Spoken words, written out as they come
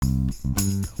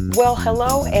Well,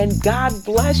 hello and God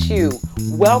bless you.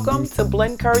 Welcome to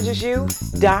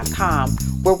BlenencouragesYou.com,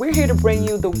 where we're here to bring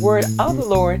you the word of the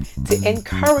Lord to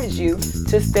encourage you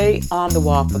to stay on the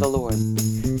wall for the Lord.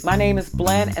 My name is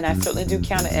Blen, and I certainly do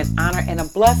count it an honor and a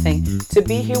blessing to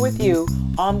be here with you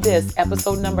on this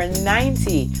episode number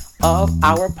 90 of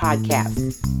our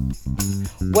podcast.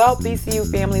 Well,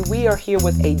 BCU family, we are here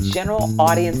with a general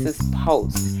audiences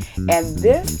post, and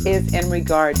this is in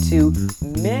regard to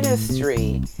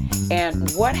ministry and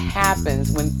what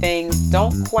happens when things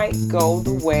don't quite go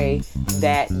the way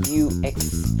that you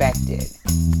expected.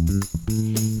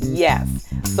 Yes,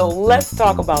 so let's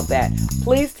talk about that.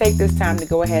 Please take this time to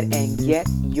go ahead and get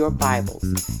your Bibles,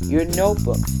 your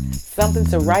notebooks, something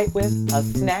to write with, a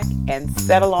snack, and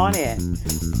settle on in.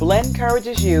 Blen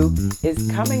Encourages You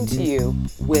is coming to you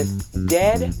with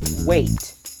Dead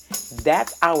Weight.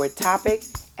 That's our topic,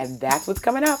 and that's what's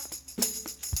coming up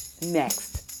next.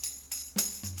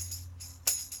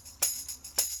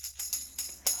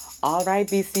 All right,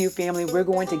 BCU family, we're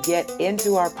going to get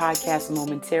into our podcast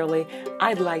momentarily.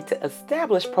 I'd like to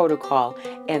establish protocol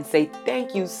and say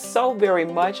thank you so very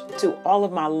much to all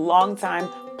of my longtime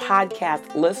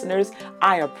podcast listeners.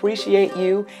 I appreciate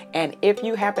you. And if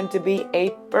you happen to be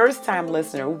a first-time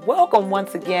listener, welcome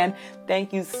once again.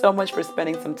 Thank you so much for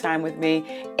spending some time with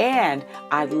me. And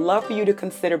I'd love for you to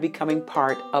consider becoming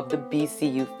part of the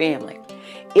BCU family.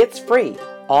 It's free.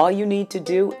 All you need to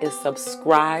do is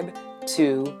subscribe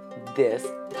to this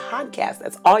podcast.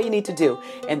 That's all you need to do.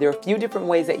 And there are a few different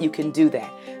ways that you can do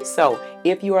that. So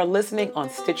if you are listening on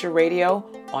Stitcher Radio,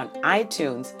 on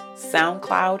iTunes,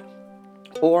 SoundCloud,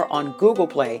 or on Google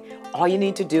Play, all you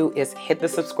need to do is hit the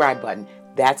subscribe button.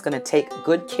 That's going to take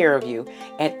good care of you.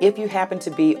 And if you happen to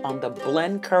be on the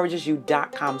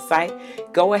BlenencouragesYou.com site,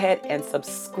 go ahead and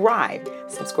subscribe.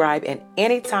 And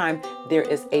anytime there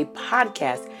is a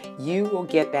podcast, you will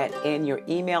get that in your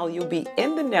email. You'll be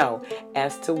in the know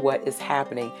as to what is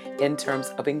happening in terms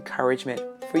of encouragement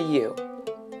for you.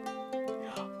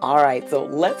 All right, so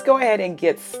let's go ahead and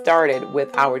get started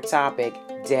with our topic,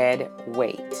 dead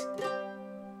weight.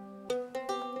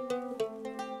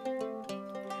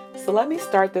 So let me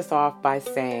start this off by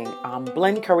saying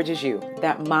Blen Encourages You,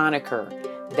 that moniker,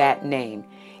 that name,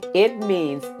 it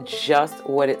means just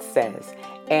what it says.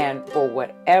 And for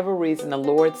whatever reason, the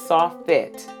Lord saw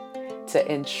fit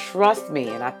to entrust me,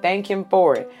 and I thank Him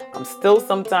for it. I'm still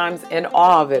sometimes in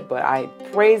awe of it, but I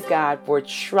praise God for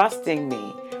trusting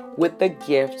me with the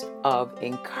gift of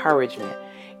encouragement.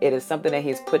 It is something that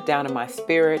He's put down in my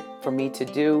spirit for me to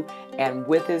do, and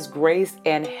with His grace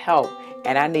and help,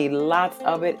 and I need lots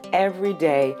of it every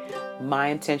day, my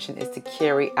intention is to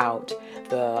carry out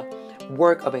the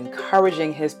work of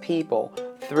encouraging His people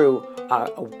through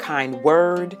a kind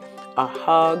word, a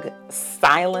hug,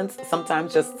 silence.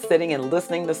 Sometimes just sitting and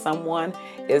listening to someone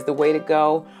is the way to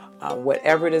go.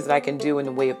 Whatever it is that I can do in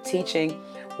the way of teaching,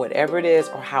 whatever it is,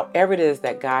 or however it is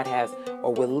that God has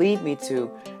or will lead me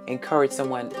to encourage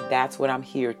someone, that's what I'm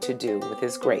here to do with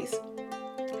His grace.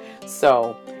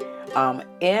 So,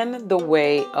 in the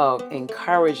way of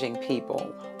encouraging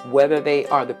people, whether they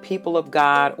are the people of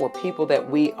God or people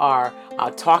that we are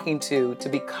talking to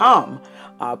become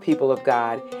people of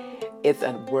God, it's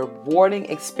a rewarding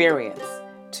experience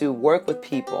to work with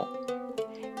people.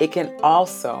 It can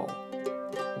also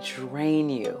drain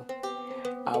you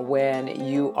when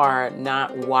you are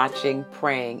not watching,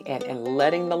 praying, and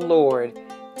letting the Lord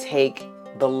take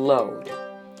the load.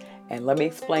 And let me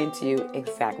explain to you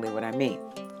exactly what I mean.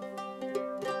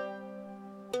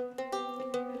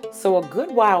 So a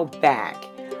good while back,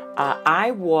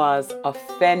 I was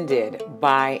offended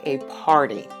by a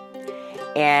party.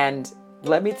 And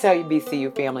let me tell you,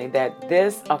 BCU family, that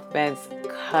this offense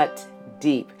cut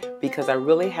deep because I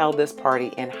really held this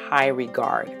party in high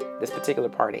regard, this particular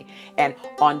party. And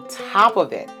on top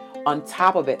of it,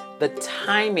 the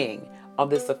timing of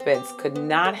this offense could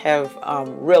not have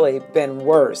really been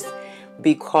worse,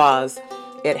 because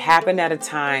it happened at a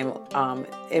time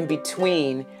in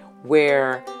between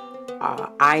where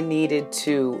I needed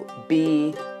to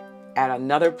be at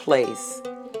another place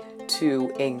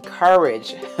to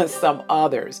encourage some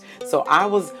others. So I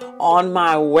was on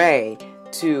my way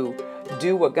to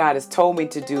do what God has told me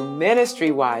to do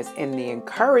ministry-wise in the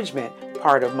encouragement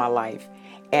part of my life.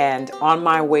 And on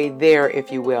my way there,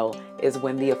 if you will, is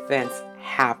when the offense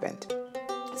happened.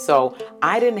 So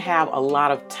I didn't have a lot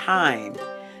of time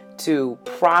to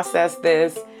process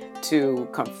this, to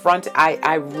confront.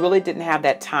 I really didn't have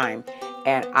that time.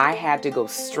 And I had to go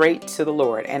straight to the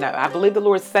Lord. And I believe the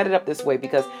Lord set it up this way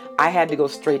because I had to go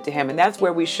straight to Him. And that's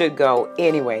where we should go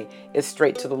anyway, is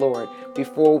straight to the Lord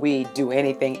before we do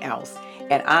anything else.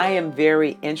 And I am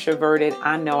very introverted.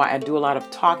 I know I do a lot of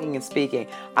talking and speaking.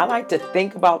 I like to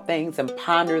think about things and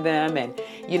ponder them and,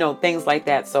 things like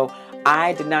that. So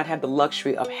I did not have the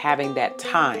luxury of having that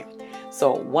time.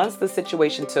 So once the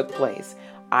situation took place,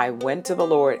 I went to the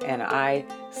Lord and I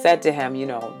said to him,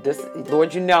 this,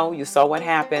 Lord, you saw what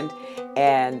happened.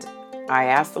 And I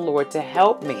asked the Lord to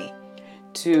help me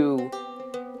to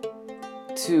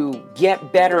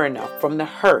get better enough from the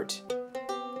hurt.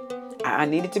 I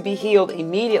needed to be healed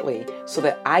immediately so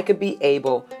that I could be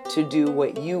able to do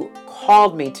what you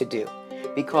called me to do,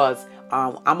 because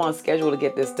I'm on schedule to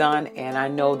get this done, and I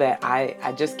know that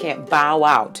I just can't bow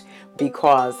out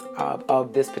because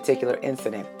of this particular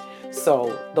incident.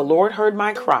 So the Lord heard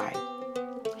my cry,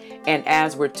 and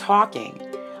as we're talking,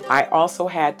 I also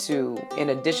had to, in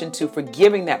addition to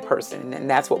forgiving that person, and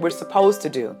that's what we're supposed to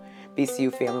do,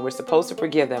 BCU family, we're supposed to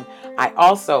forgive them. I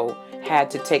also had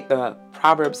to take the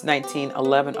Proverbs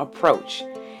 19:11 approach,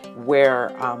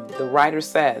 where the writer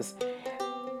says,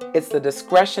 it's the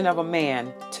discretion of a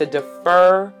man to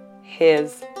defer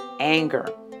his anger,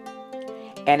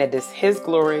 and it is his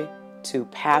glory to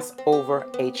pass over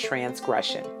a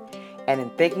transgression. And in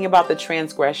thinking about the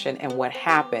transgression and what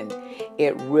happened,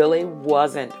 it really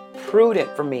wasn't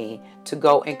prudent for me to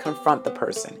go and confront the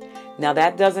person. Now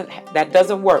that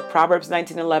doesn't work. Proverbs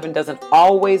 19:11 doesn't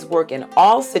always work in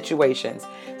all situations.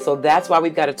 So that's why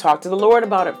we've got to talk to the Lord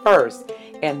about it first.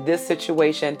 And this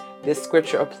situation, this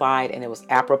scripture applied, and it was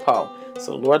apropos.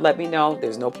 So Lord, let me know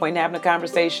there's no point in having a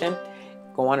conversation.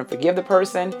 Go on and forgive the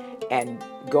person and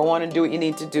go on and do what you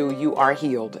need to do. You are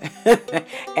healed.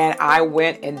 And I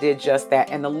went and did just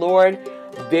that. And the Lord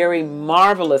very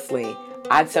marvelously,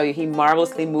 I tell you, he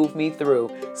marvelously moved me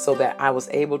through so that I was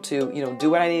able to, do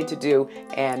what I needed to do.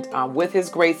 And with his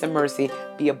grace and mercy,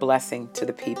 be a blessing to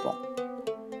the people.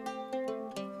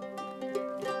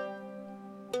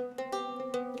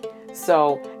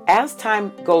 So as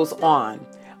time goes on,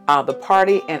 the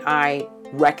party and I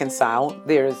reconcile.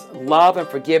 There's love and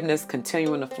forgiveness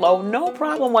continuing to flow, no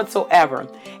problem whatsoever.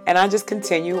 And I just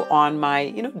continue on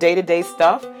my, day-to-day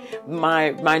stuff,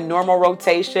 my normal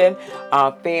rotation,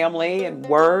 family and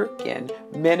work and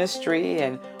ministry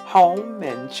and home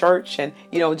and church and,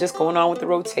 just going on with the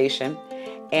rotation.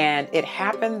 And it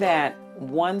happened that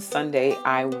one Sunday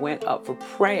I went up for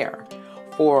prayer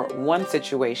for one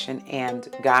situation and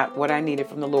got what I needed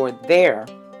from the Lord there.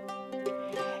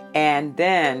 And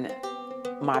then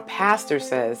my pastor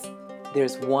says,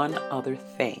 there's one other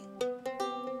thing.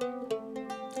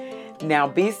 Now,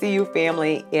 BCU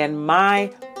family, in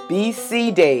my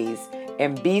BC days,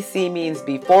 and BC means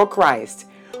before Christ,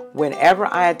 whenever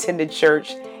I attended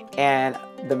church and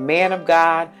the man of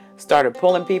God started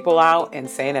pulling people out and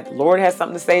saying that the Lord has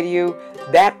something to say to you,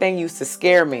 that thing used to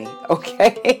scare me,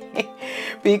 okay?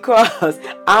 Because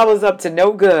I was up to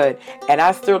no good, and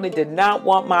I certainly did not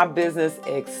want my business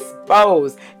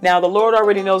exposed. Now, the Lord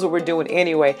already knows what we're doing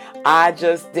anyway. I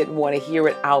just didn't want to hear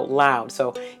it out loud.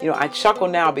 So, I chuckle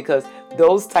now because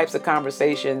those types of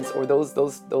conversations or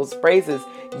those phrases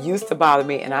used to bother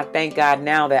me, and I thank God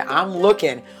now that I'm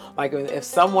looking like if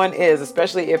someone is,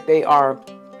 especially if they are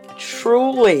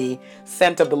truly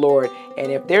sent of the Lord,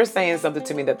 and if they're saying something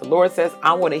to me that the Lord says,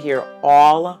 I want to hear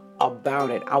all about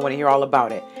it. I want to hear all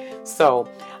about it. So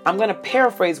I'm going to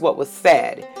paraphrase what was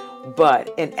said,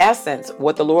 but in essence,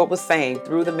 what the Lord was saying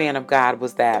through the man of God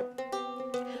was that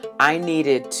I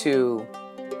needed to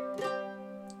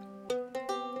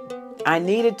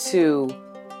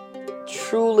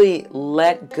truly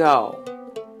let go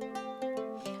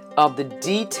of the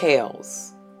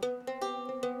details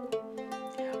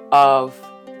of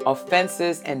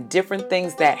offenses and different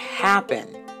things that happen.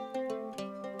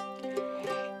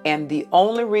 And the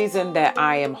only reason that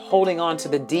I am holding on to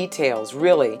the details,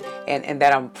 really, and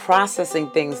that I'm processing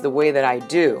things the way that I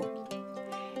do,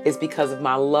 is because of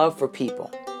my love for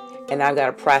people. And I've got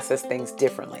to process things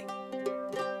differently.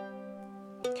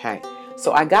 Okay.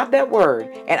 So I got that word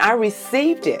and I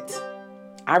received it.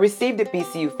 I received it,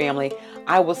 BCU family.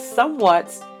 I was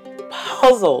somewhat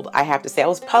puzzled, I have to say. I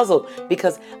was puzzled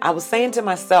because I was saying to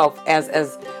myself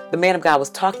as the man of God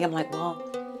was talking, I'm like, well,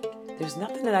 there's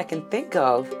nothing that I can think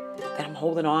of that I'm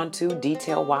holding on to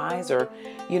detail-wise, or,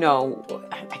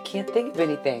 I can't think of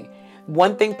anything.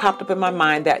 One thing popped up in my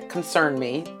mind that concerned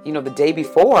me, the day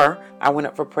before I went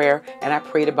up for prayer and I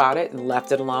prayed about it and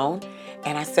left it alone.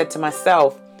 And I said to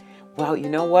myself, well, you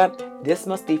know what? This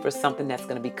must be for something that's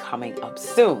going to be coming up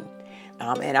soon.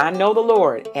 And I know the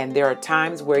Lord, and there are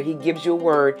times where he gives you a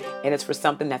word and it's for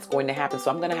something that's going to happen.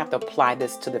 So I'm going to have to apply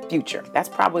this to the future. That's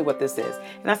probably what this is.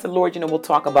 And I said, Lord, we'll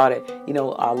talk about it,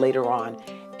 later on,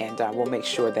 and we'll make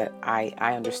sure that I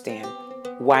understand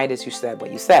why it is you said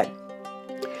what you said.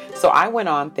 So I went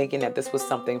on thinking that this was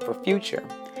something for future.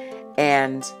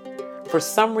 And for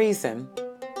some reason,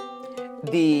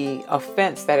 the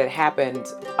offense that had happened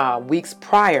weeks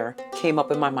prior came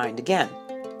up in my mind again.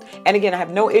 And again, I have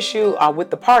no issue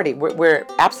with the party. We're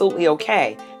absolutely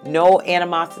okay. No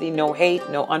animosity, no hate,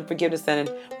 no unforgiveness in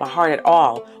my heart at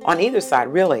all on either side,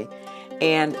 really.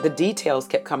 And the details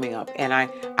kept coming up. And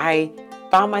I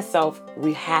found myself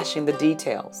rehashing the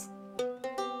details.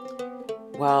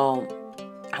 Well,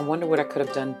 I wonder what I could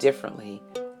have done differently.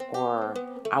 Or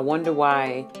I wonder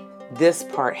why this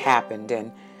part happened.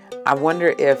 And I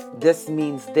wonder if this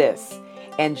means this.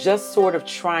 And just sort of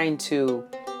trying to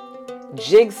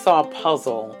jigsaw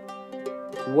puzzle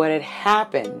what had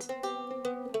happened,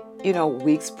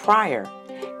 weeks prior.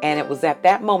 And it was at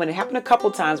that moment, it happened a couple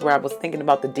times where I was thinking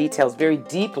about the details very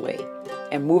deeply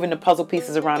and moving the puzzle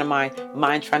pieces around in my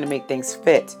mind, trying to make things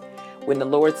fit. When the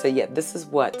Lord said, yeah, this is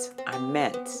what I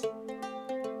meant.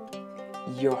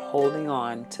 You're holding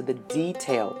on to the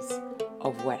details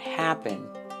of what happened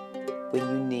when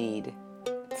you need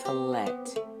to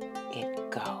let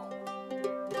it go.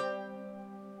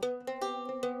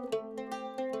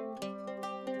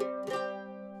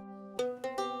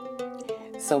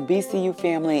 So BCU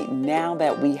family, now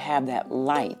that we have that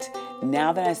light,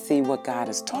 now that I see what God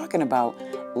is talking about,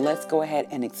 let's go ahead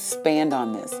and expand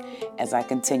on this as I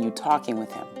continue talking with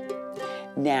him.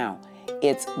 Now,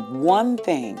 it's one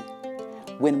thing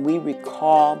when we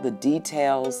recall the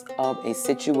details of a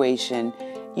situation,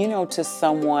 to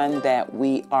someone that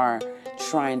we are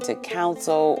trying to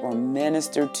counsel or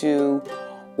minister to,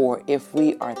 or if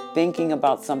we are thinking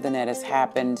about something that has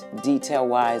happened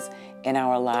detail-wise in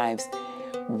our lives,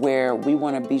 where we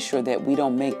want to be sure that we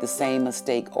don't make the same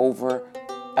mistake over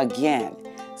again.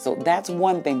 So that's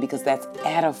one thing, because that's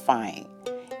edifying.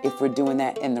 If we're doing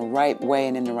that in the right way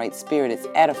and in the right spirit, it's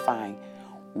edifying.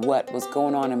 What was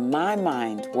going on in my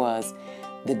mind was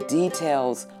the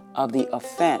details of the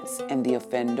offense and the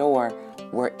offender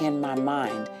were in my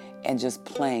mind and just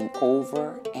playing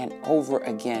over and over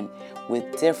again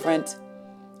with different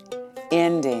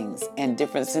endings and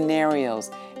different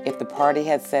scenarios. If the party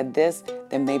had said this,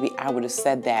 then maybe I would have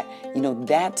said that,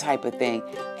 that type of thing.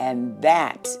 And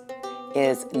that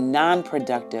is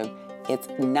non-productive. It's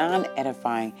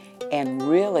non-edifying. And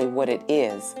really what it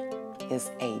is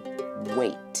a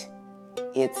weight.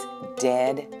 It's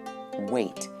dead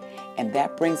weight. And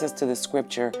that brings us to the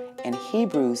scripture in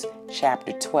Hebrews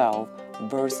chapter 12,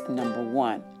 verse number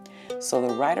 1. So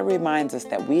the writer reminds us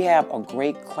that we have a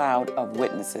great cloud of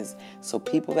witnesses, so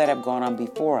people that have gone on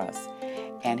before us.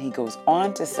 And he goes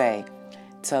on to say,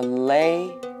 to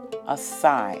lay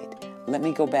aside, let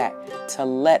me go back, to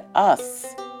let us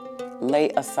lay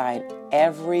aside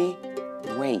every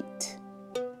weight.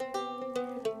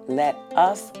 Let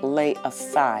us lay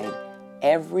aside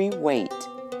every weight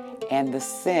and the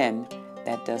sin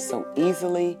that does so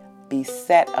easily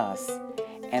beset us,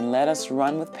 and let us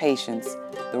run with patience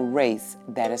the race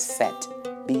that is set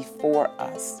before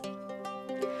us.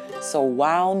 So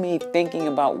while me thinking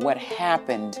about what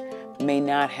happened may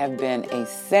not have been a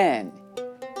sin,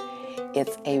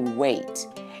 it's a weight.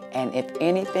 And if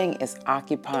anything is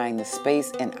occupying the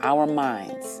space in our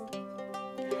minds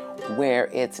where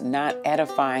it's not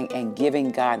edifying and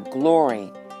giving God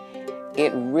glory,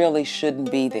 it really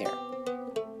shouldn't be there.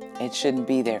 It shouldn't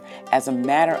be there. As a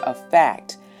matter of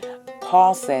fact,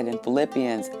 Paul said in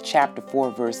Philippians chapter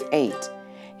 4, verse 8,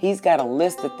 he's got a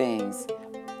list of things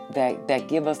that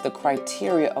give us the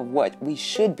criteria of what we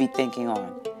should be thinking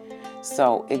on.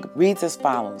 So it reads as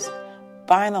follows: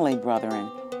 finally, brethren,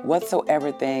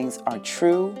 whatsoever things are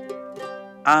true,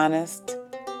 honest,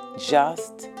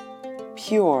 just,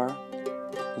 pure,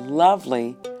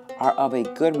 lovely, are of a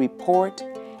good report,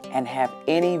 and have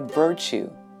any virtue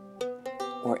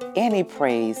or any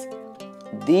praise,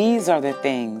 these are the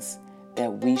things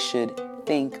that we should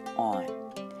think on.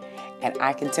 And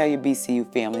I can tell you,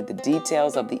 BCU family, the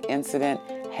details of the incident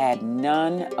had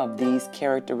none of these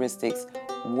characteristics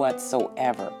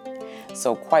whatsoever.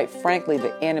 So quite frankly,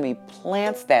 the enemy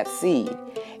plants that seed,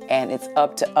 and it's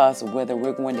up to us whether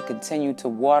we're going to continue to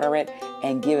water it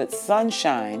and give it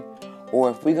sunshine, or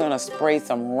if we're going to spray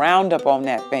some Roundup on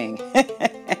that thing.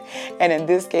 And in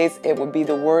this case, it would be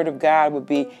the word of God would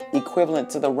be equivalent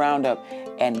to the Roundup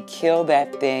and kill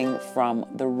that thing from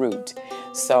the root.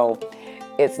 So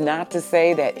it's not to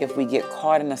say that if we get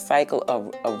caught in a cycle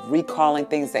of recalling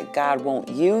things that God won't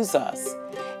use us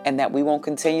and that we won't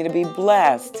continue to be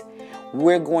blessed,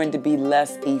 we're going to be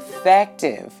less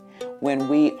effective when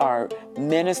we are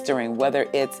ministering, whether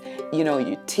it's,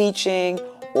 you're teaching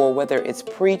or whether it's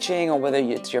preaching, or whether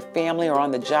it's your family or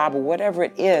on the job, or whatever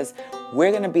it is,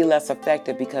 we're going to be less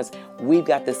effective because we've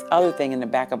got this other thing in the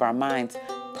back of our minds,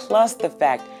 plus the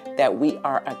fact that we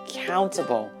are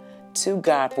accountable to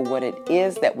God for what it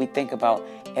is that we think about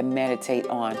and meditate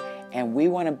on. And we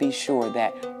want to be sure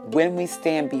that when we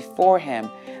stand before Him,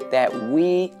 that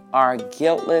we are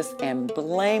guiltless and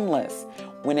blameless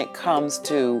when it comes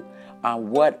to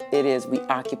what it is we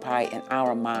occupy in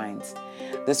our minds.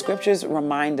 The scriptures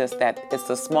remind us that it's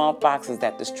the small foxes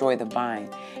that destroy the vine.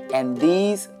 And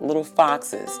these little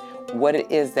foxes, what it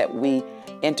is that we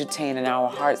entertain in our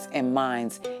hearts and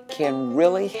minds, can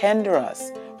really hinder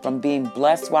us from being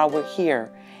blessed while we're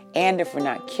here, and if we're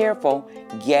not careful,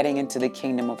 getting into the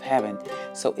kingdom of heaven.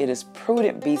 So it is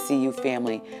prudent, BCU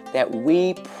family, that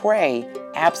we pray.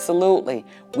 Absolutely.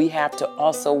 We have to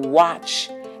also watch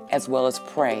as well as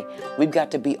pray. We've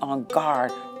got to be on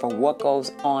guard for what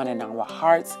goes on in our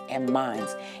hearts and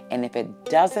minds. And if it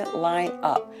doesn't line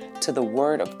up to the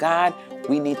Word of God,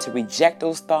 we need to reject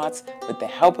those thoughts with the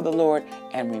help of the Lord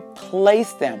and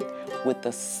replace them with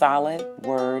the solid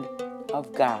Word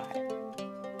of God.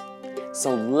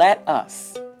 So let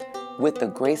us, with the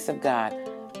grace of God,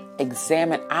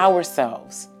 examine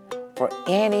ourselves for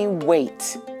any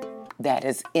weight that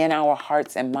is in our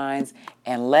hearts and minds,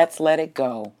 and let's let it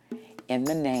go in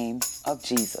the name of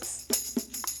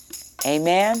Jesus.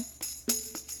 Amen.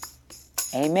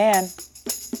 Amen.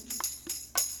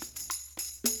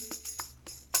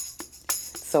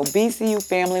 So BCU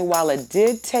family, while it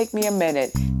did take me a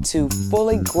minute to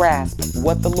fully grasp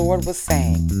what the Lord was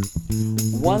saying,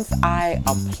 once I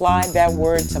applied that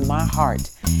word to my heart,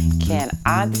 can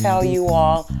I tell you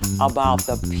all about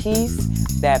the peace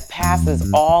that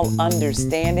passes all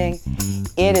understanding?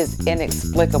 It is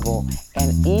inexplicable.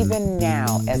 And even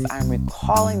now, as I'm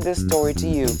recalling this story to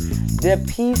you, the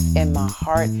peace in my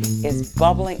heart is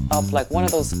bubbling up like one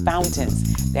of those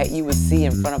fountains that you would see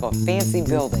in front of a fancy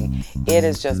building. It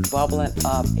is just bubbling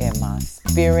up in my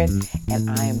spirit, and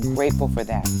I am grateful for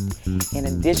that. In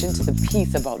addition to the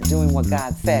peace about doing what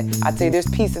God said, I tell you, there's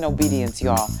peace in obedience,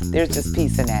 y'all. There's just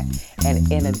peace in that. And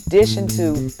in addition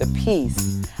to the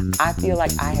peace, I feel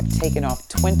like I have taken off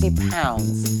 20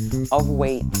 pounds of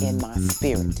weight in my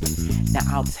spirit. Now,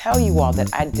 I'll tell you all that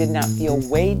I did not feel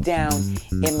weighed down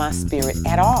in my spirit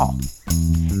at all.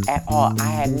 At all. I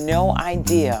had no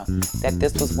idea that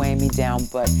this was weighing me down,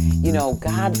 but you know,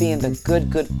 God, being the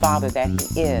good Father that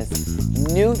He is,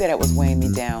 knew that it was weighing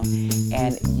me down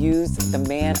and used the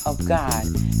man of God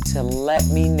to let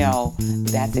me know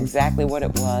that's exactly what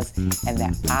it was, and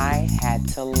that I had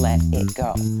to let it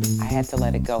go. I had to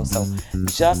let it go. So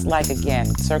just like, again,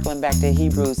 circling back to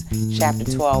Hebrews chapter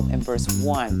 12 and verse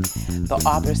 1, the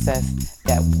author says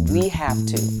that we have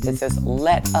to, it says,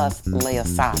 let us lay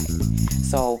aside.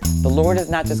 So the Lord is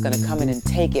not just going to come in and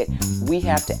take it. We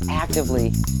have to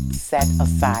actively set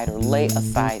aside or lay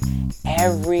aside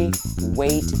every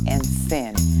weight and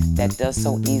sin that does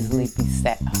so easily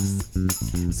beset us.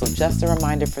 So just a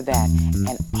reminder for that.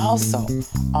 And also,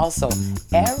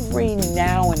 every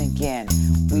now and again,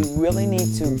 we really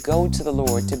need to go to the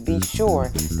Lord to be sure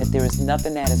that there is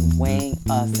nothing that is weighing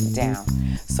us down.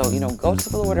 So, go to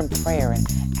the Lord in prayer and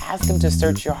ask Him to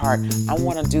search your heart. I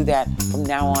want to do that from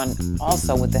now on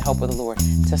also with the help of the Lord,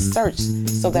 to search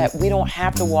so that we don't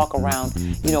have to walk around,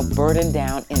 burdened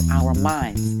down in our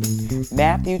minds.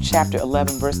 Matthew chapter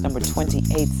 11, verse number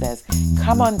 28 says,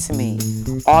 "Come unto me,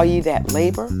 all ye that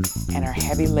labor and are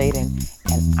heavy laden,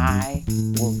 and I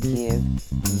will give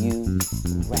you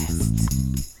rest."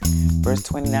 Verse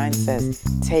 29 says,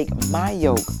 "Take my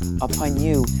yoke upon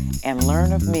you and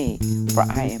learn of me, for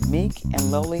I am meek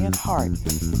and lowly in heart,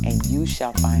 and you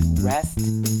shall find rest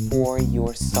for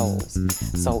your souls."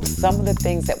 So some of the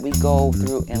things that we go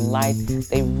through in life,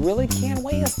 they really can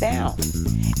weigh us down,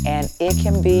 and it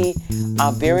can be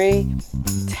very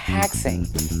taxing.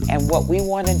 And what we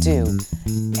want to do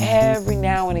every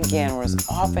now and again, or as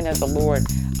often as the Lord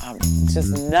just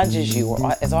nudges you,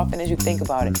 or as often as you think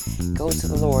about it, go to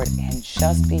the Lord and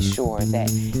just be sure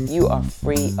that you are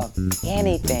free of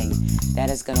anything that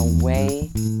is going to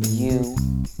weigh you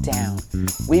down.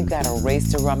 We've got a race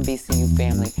to run, BCU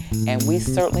family, and we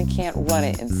certainly can't run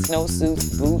it in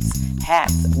snowsuits, boots,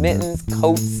 hats, mittens,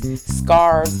 coats,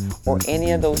 scarves, or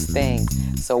any of those things.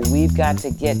 So we've got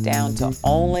to get down to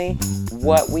only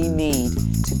what we need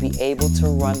to be able to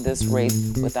run this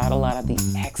race without a lot of the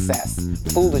excess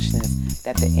foolishness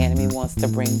that the enemy wants to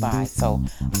bring by. So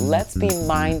let's be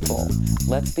mindful,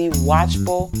 let's be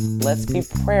watchful, let's be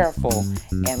prayerful,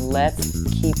 and let's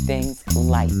keep things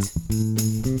light.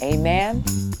 Amen.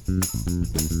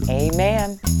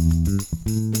 Amen.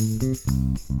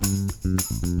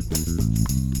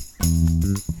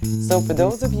 So for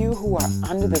those of you who are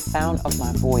under the sound of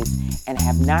my voice and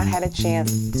have not had a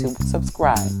chance to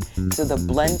subscribe to the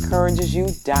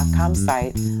BlendCouragesYou.com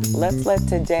site, let's let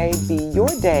today be your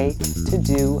day to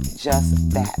do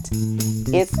just that.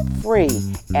 It's free,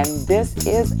 and this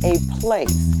is a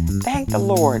place, thank the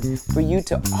Lord, for you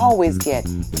to always get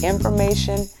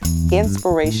information,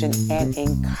 inspiration, and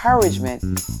encouragement,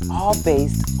 all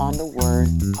based on the Word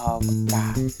of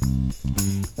God.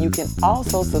 You can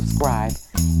also subscribe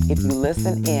if you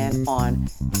listen in on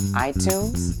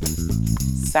iTunes,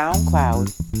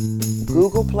 SoundCloud,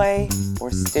 Google Play,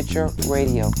 or Stitcher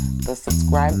Radio. The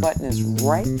subscribe button is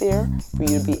right there for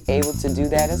you to be able to do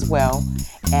that as well.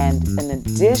 And in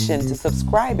addition to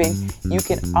subscribing, you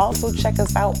can also check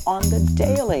us out on the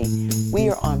daily. We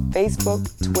are on Facebook,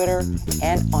 Twitter,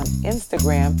 and on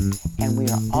Instagram, and we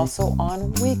are also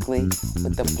on weekly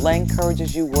with the Blend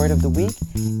Encourages You Word of the Week,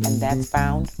 and that's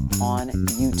found on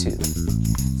YouTube.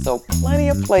 So plenty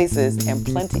of places and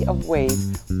plenty of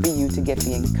ways for you to get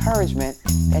the encouragement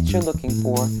that you're looking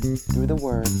for through the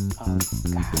Word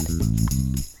of God.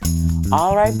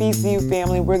 All right, BCU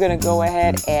family, we're going to go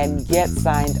ahead and get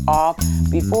signed off.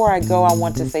 Before I go, I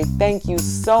want to say thank you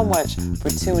so much for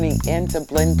tuning in to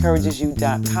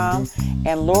BlendCouragesYou.com.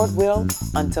 And Lord will,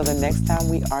 until the next time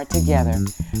we are together,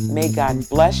 may God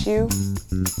bless you,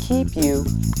 keep you,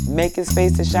 make His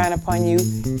face to shine upon you,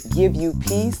 give you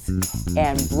peace,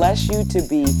 and bless you to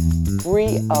be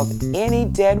free of any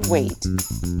dead weight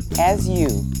as you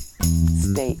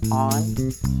stay on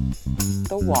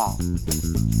the wall.